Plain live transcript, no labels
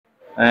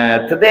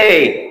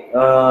Today,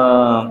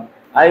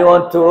 I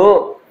want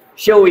to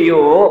show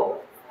you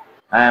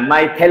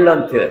my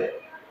talent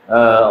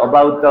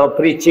about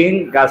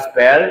preaching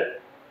gospel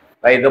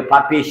by the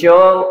puppy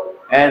show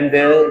and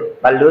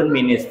balloon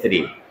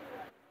ministry.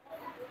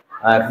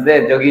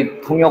 근데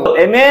저기 통역,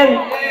 amen?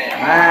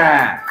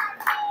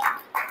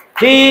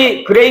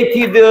 He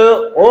created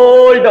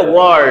all the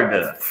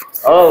world.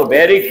 Oh,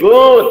 very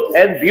good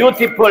and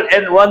beautiful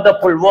and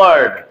wonderful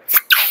world.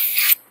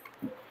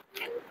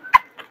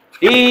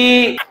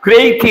 He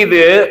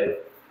created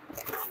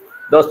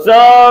the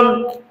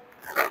sun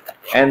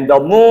and the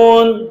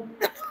moon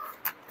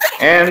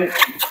and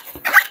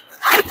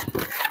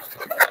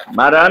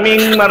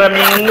maraming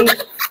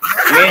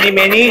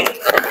many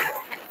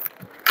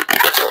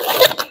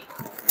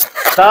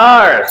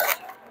stars,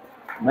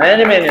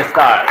 many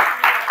stars.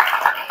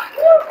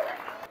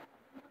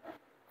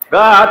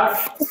 God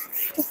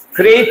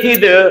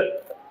created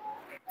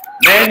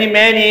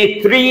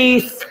many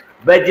trees,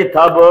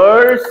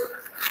 vegetables,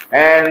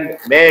 and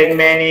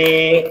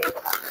many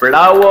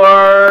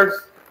flowers.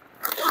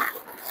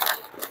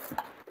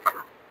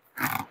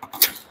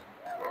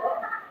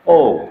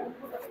 Oh,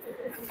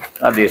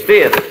 what is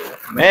this?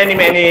 Many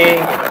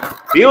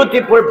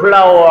beautiful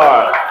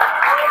flowers.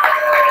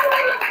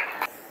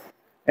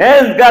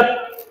 And God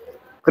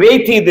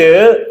created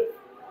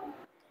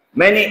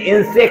many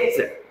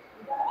insects,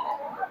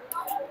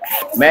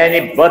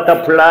 many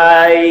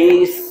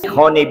butterflies,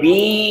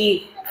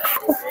 honeybee,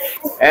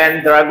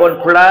 and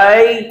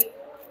dragonfly.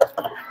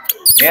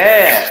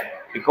 Yeah,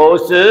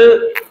 because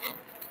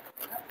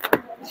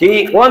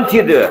he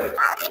wanted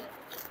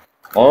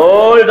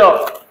all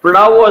the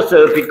flowers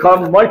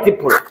become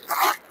multiple.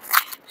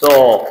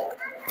 So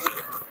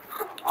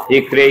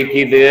he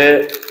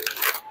created,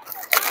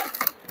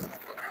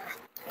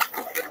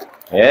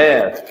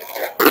 yes,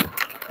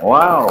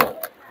 wow,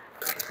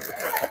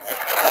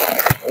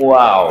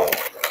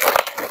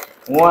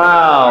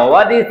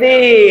 what is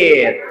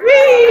it?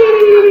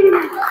 Whee!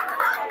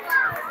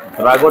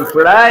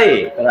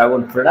 Dragonfly.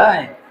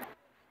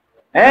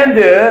 And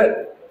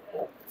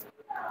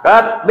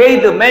God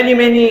made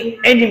many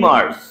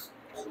animals.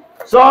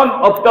 Some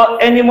of the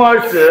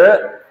animals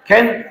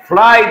can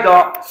fly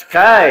the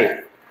sky.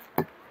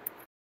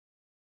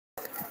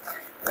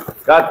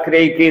 God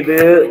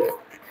created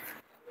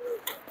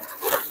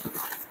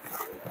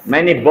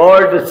many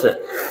birds.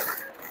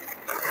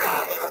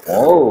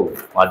 Oh,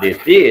 what is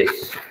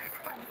this?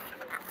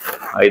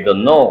 I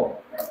don't know.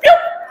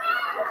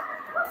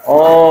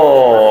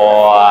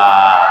 Oh,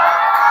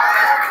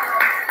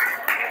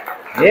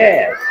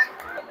 yes.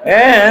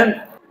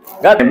 And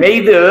God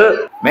made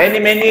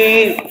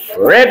many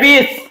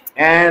rabbits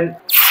and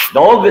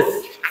dogs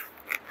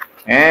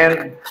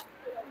and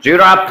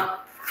giraffe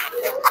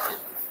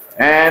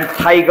and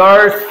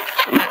tigers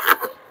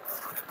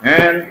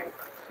and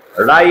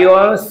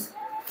lions,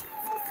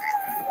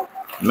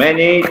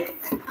 many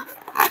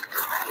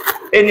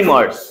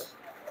animals.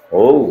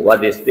 Oh,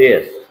 what is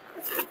this?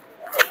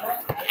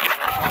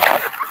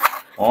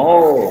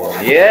 Oh,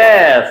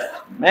 yes,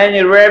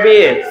 many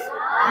rabbits.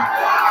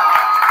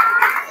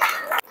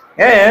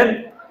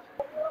 And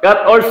God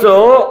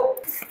also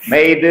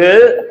made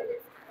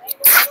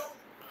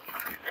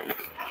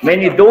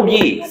many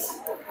doggies.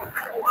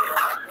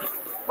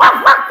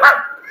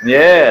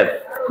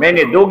 Yes,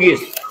 many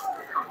doggies.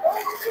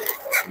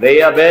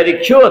 They are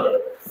very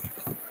cute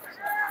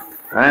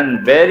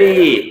and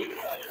very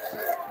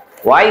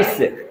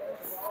wise.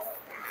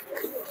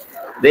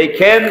 They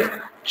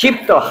can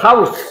keep the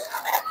house.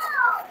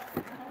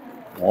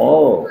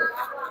 Oh,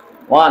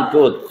 1,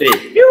 2,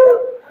 3.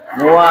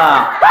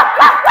 Wow.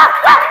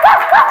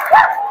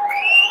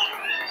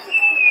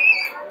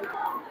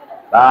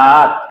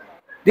 But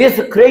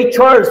these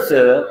creatures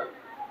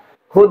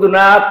could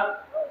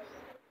not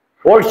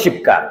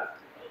worship God.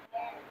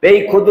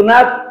 They could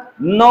not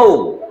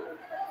know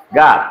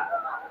God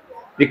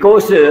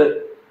because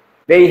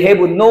they have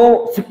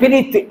no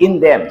spirit in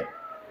them.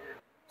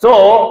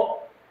 So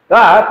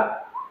God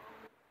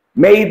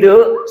made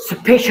a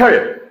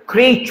special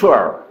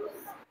creature.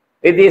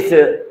 It is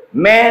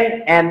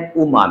man and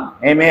woman.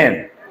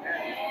 Amen.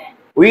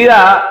 We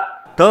are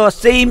the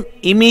same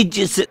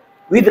images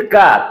with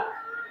God.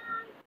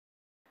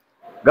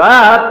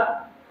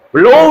 God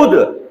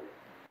blowed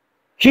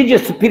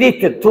His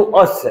Spirit to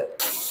us.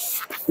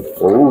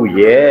 Oh,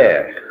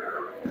 yeah.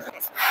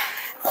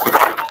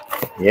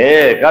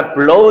 Yeah, God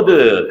blowed.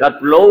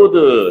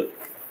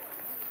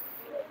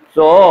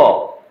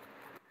 So,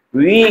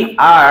 we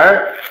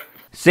are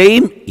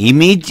same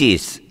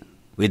images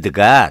with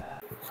God.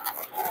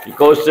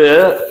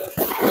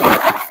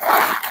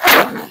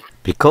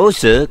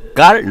 Because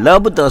God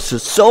loved us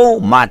so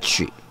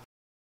much.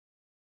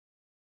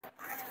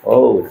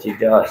 Oh,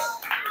 Jesus.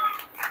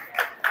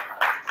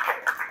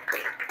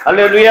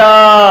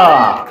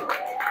 Hallelujah.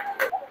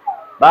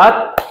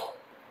 But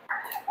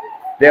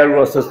there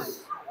was a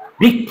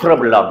big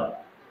problem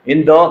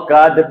in the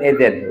Garden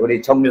Eden.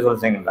 우리 정미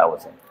선생님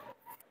나오세요.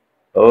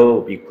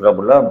 Oh, big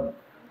problem.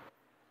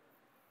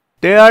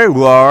 there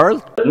were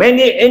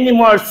many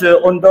animals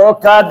on the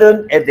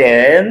garden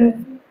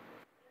Eden.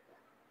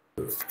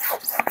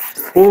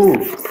 Oh,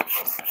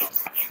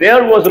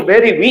 there was a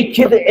very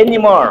wicked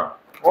animal.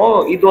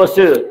 Oh, it was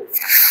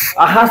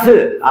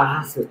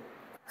ahas,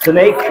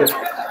 snake.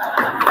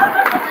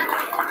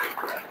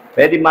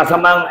 Very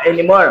masamang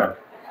animal.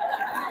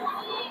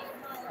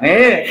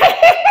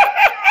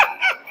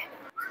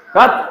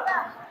 God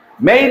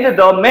made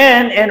the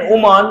man and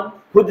woman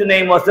whose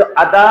name was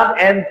Adam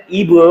and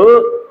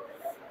Eve.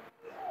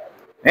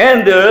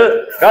 And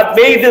God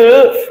made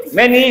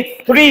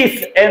many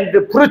trees and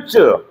fruits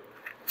on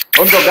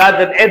the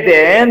garden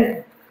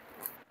Eden.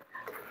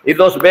 It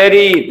was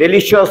very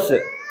delicious.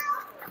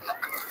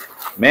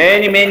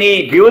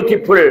 Many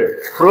beautiful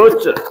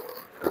fruits.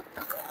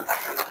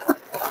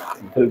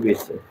 들고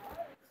있어요.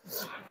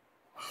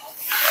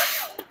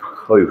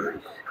 어휴,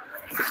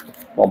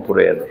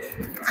 펌프로 해야 돼.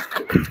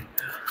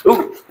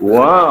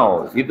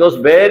 Wow, it was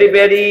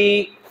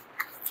very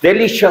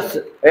delicious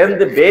and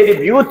very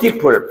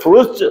beautiful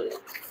fruits.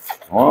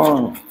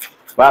 Oh,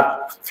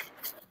 but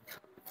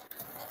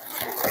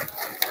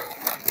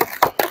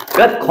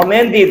God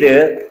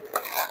commanded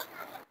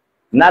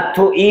not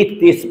to eat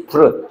this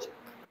fruit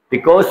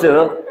because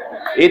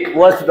it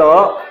was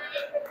the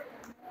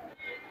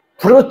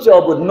fruit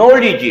of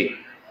knowledge.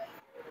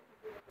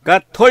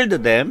 God told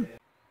them,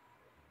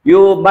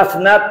 you must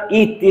not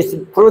eat this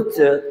fruit.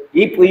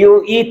 If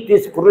you eat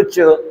this fruit,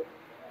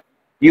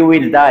 you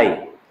will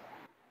die.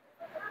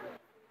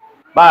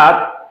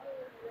 But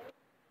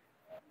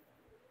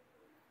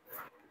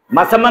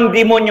masamang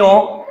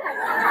demonyo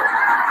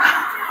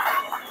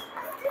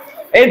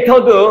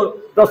entered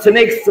the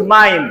snake's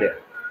mind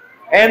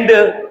and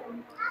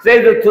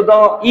said to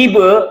the Eve,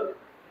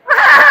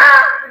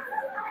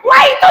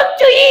 why don't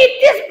you eat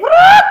this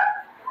fruit?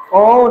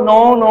 Oh,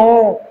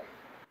 no.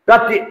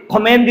 God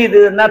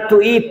commanded not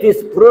to eat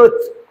this fruit.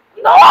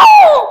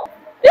 No!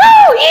 You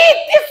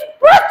eat this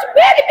fruit,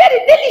 very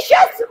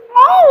delicious.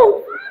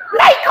 Oh,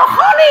 like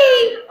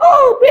honey.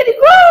 Oh, very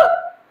good.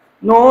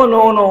 No.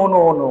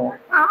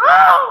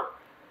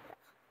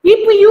 If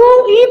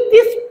you eat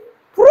this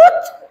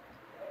fruit,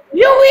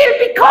 you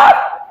will become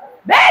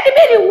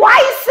very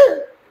wise.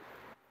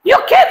 You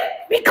can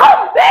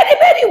become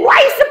very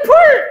wise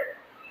fool.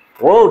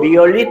 Oh,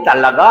 really?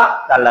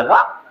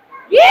 Talaga?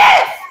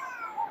 Yes!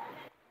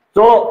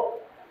 So,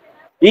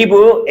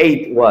 Eve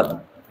ate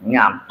one.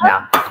 Nyam.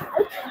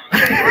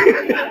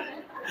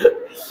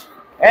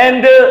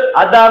 And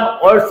Adam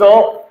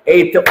also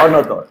ate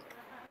another.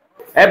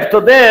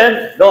 After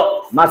that,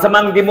 the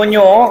masamang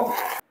demonyo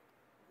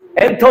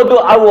entered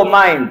our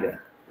mind.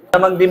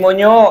 Masamang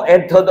demonyo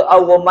entered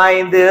our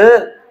mind.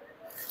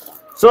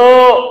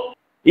 So,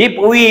 if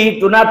we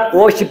do not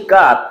worship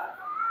God,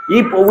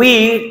 if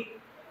we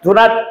do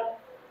not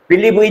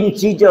believe in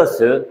Jesus,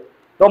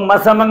 the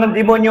masamang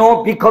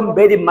demonyo become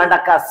very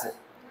malakas,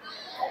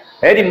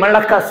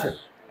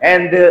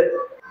 and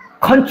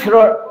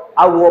control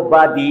our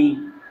body,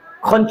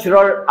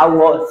 control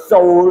our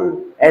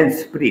soul and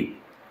spirit.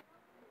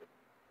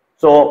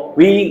 So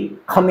we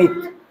commit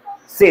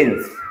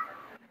sins.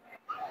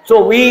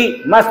 So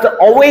we must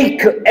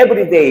awake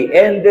every day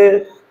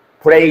and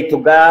pray to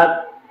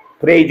God,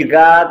 praise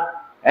God,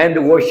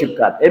 and worship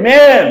God.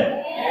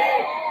 Amen.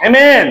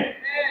 Amen.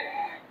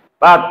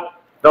 But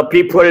the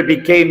people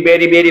became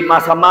very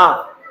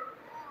masama,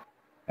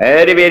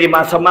 very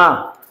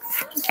masama,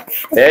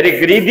 very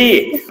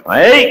greedy.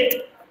 Hey,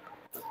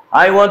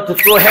 I want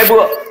to have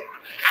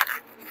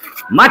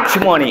much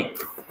money.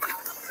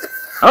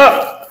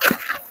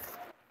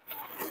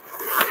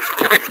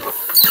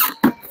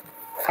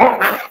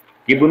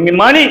 Give me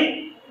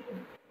money.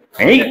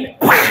 Hey,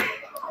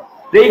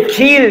 they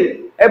kill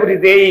every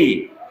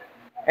day,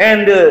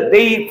 and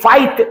they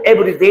fight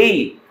every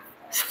day,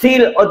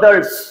 steal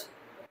others.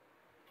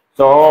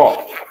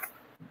 So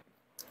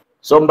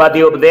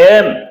somebody of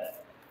them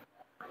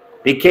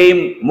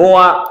became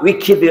more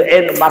wicked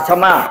and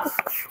masama.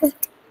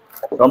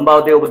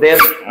 Somebody of them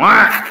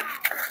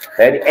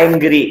very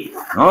angry.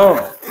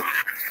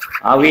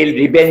 I will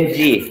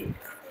revenge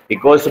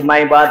because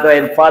my mother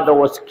and father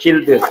was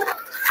killed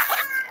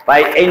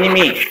by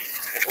enemy.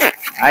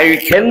 I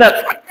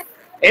cannot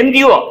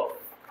endure.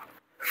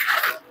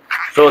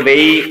 So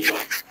they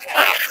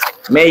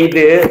made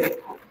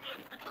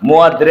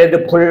more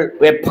dreadful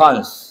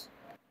weapons.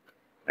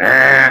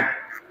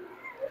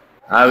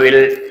 I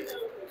will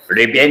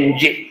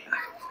revenge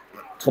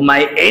to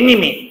my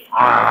enemy.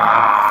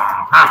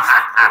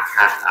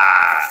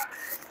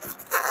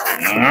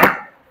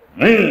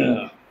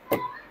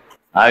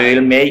 I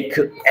will make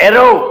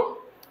arrow,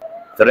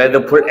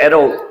 dreadful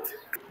arrow.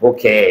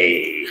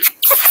 Okay,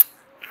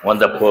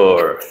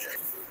 wonderful.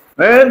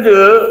 And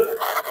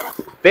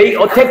they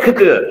attacked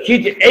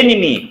his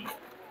enemy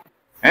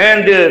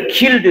and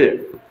killed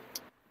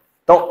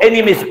the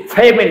enemy's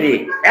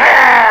family.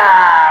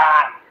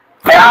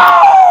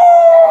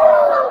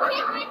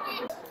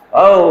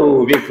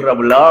 Oh, big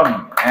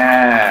problem.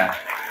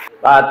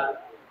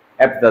 But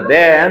after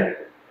then,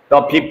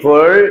 the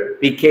people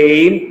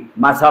became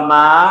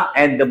Masama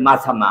and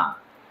Masama.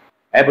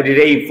 Every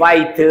day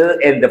fight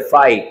and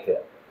fight.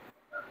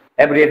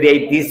 Every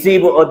day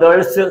deceive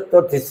others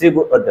to deceive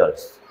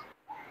others.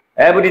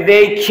 Every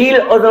day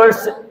kill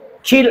others,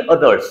 kill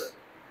others.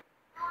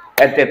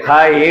 At the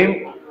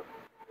time,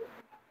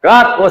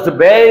 God was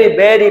very,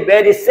 very,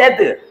 very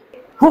sad.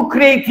 Who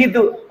created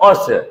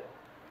us?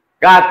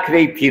 God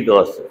created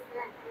us.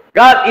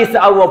 God is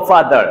our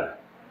Father.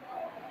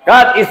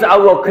 God is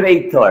our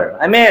Creator.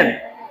 Amen.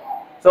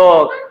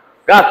 So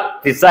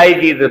God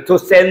decided to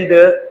send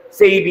the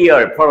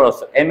Savior for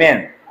us.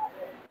 Amen.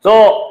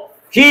 So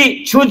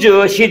He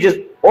chose His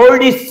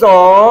only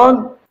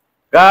Son.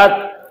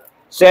 God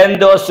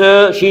sent us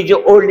His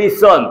only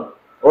Son.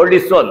 Only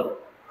Son.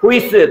 Who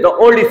is the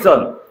only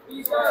Son?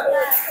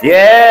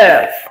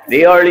 Yeah,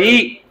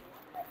 really.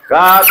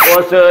 God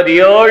was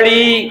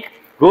really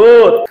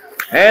good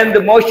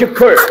and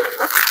merciful.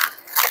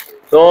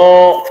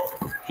 So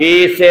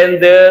He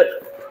sent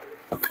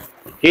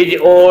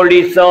His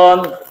only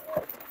Son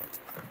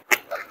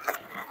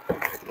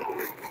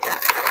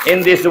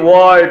in this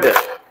world.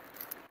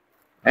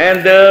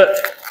 And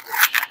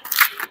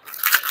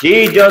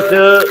Jesus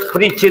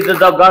preached the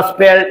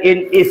gospel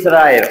in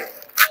Israel.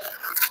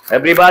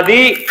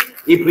 Everybody,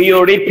 if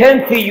you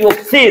repent your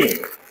sin,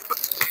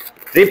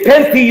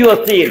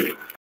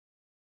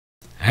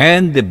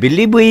 and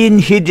believe in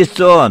His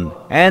Son,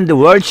 and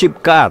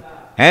worship God,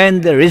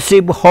 and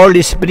receive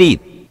Holy Spirit,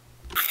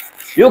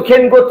 you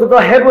can go to the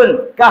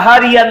heaven,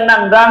 kaharian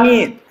ng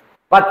langit.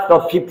 But the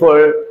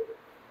people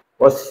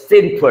was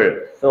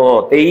sinful,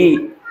 so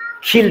they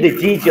killed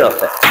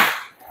Jesus.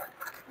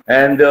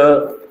 And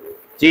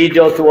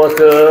Jesus was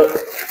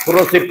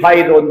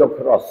crucified on the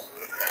cross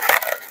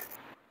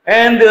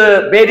and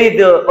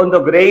buried on the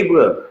grave.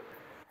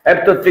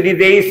 After 3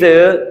 days,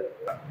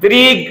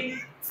 3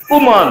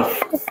 women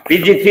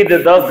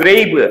visited the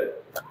grave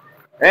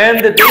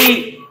and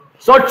they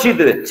searched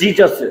Jesus.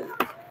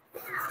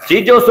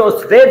 Jesus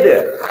was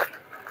dead,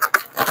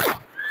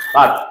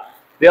 but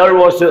there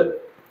was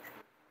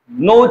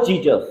no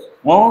Jesus.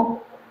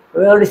 Oh,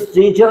 where is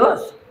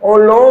Jesus? Oh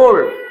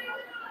Lord,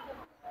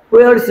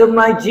 where is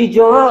my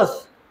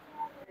Jesus?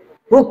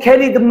 Who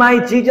carried my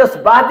Jesus'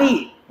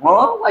 body?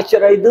 Oh, what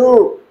should I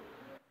do?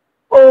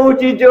 Oh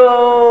Jesus,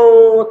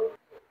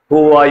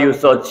 who are you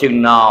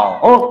searching now?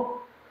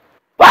 Oh,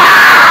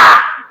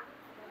 ah!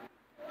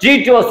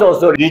 Jesus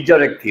also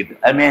resurrected.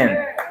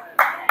 Amen.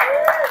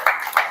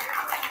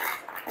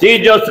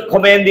 Jesus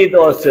commanded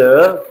us,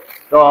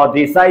 the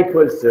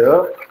disciples,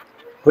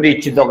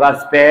 preach the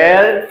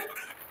gospel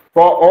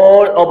for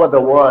all over the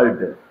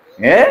world.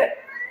 Yeah?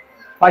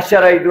 What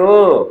shall I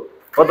do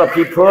for the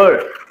people?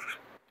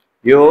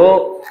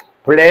 You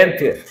plant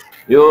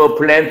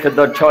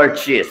the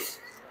churches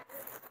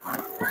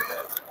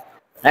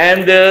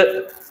and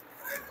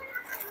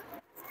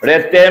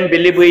let them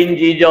believe in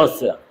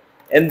Jesus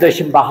and the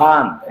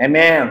simbahan.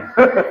 Amen.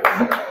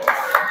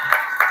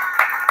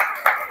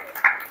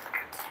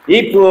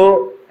 If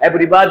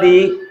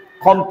everybody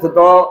come to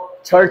the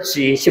church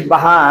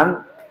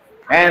simbahan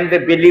and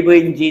believe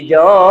in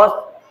Jesus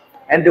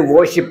and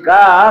worship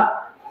God,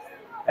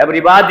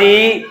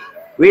 everybody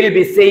will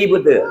be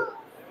saved.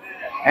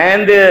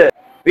 And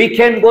we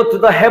can go to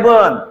the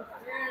heaven.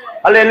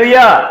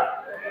 Hallelujah.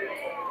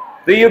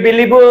 Do you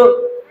believe?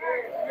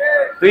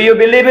 Do you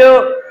believe?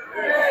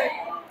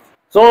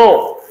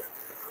 So,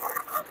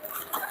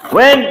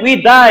 when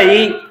we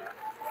die,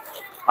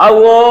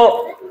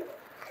 our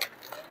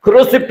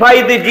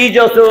crucified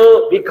Jesus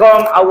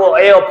become our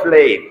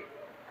airplane.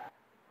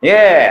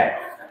 Yeah.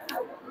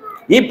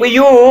 If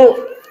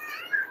you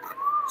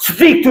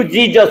speak to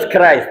Jesus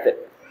Christ,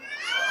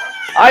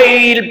 I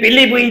will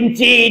believe in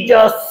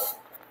Jesus,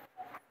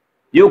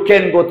 you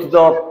can go to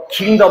the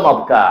kingdom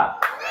of God.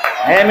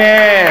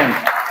 Amen.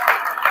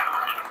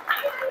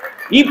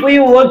 If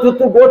you want to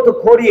go to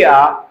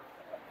Korea,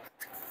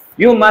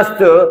 you must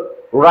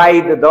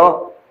ride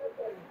the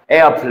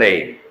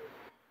airplane.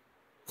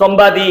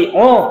 Somebody,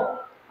 oh,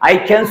 I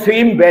can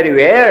swim very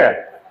well.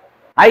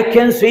 I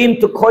can swim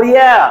to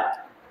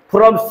Korea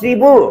from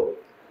Cebu.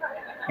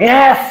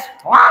 Yes.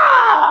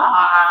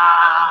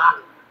 Wow.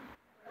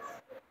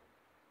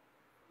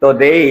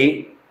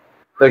 Today,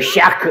 the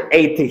shark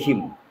ate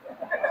him.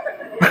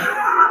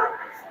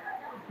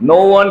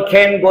 No one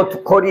can go to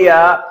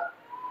Korea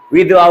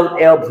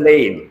without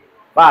airplane.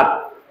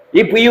 But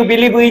if you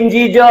believe in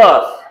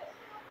Jesus,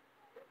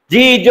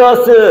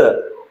 Jesus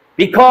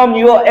become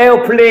your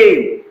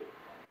airplane.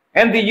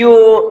 And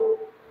you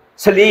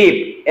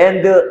sleep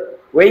and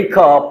wake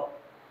up.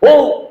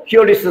 Oh,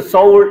 here is the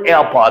Seoul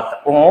airport.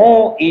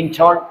 Oh,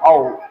 Incheon.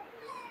 Oh,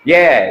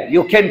 yeah,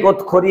 you can go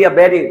to Korea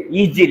very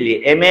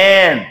easily.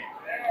 Amen.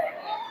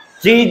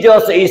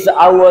 Jesus is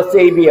our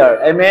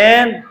Savior.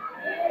 Amen.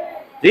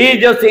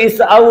 Jesus is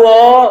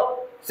our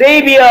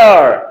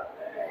Savior.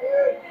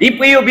 If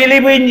you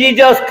believe in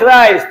Jesus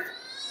Christ,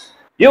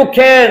 you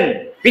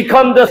can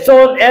become the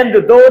son and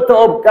the daughter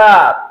of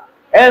God.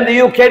 And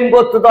you can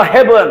go to the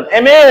heaven.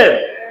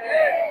 Amen.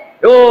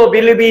 You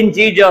believe in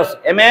Jesus.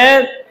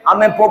 Amen.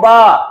 아멘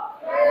뽑아.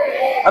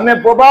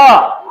 아멘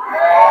뽑아.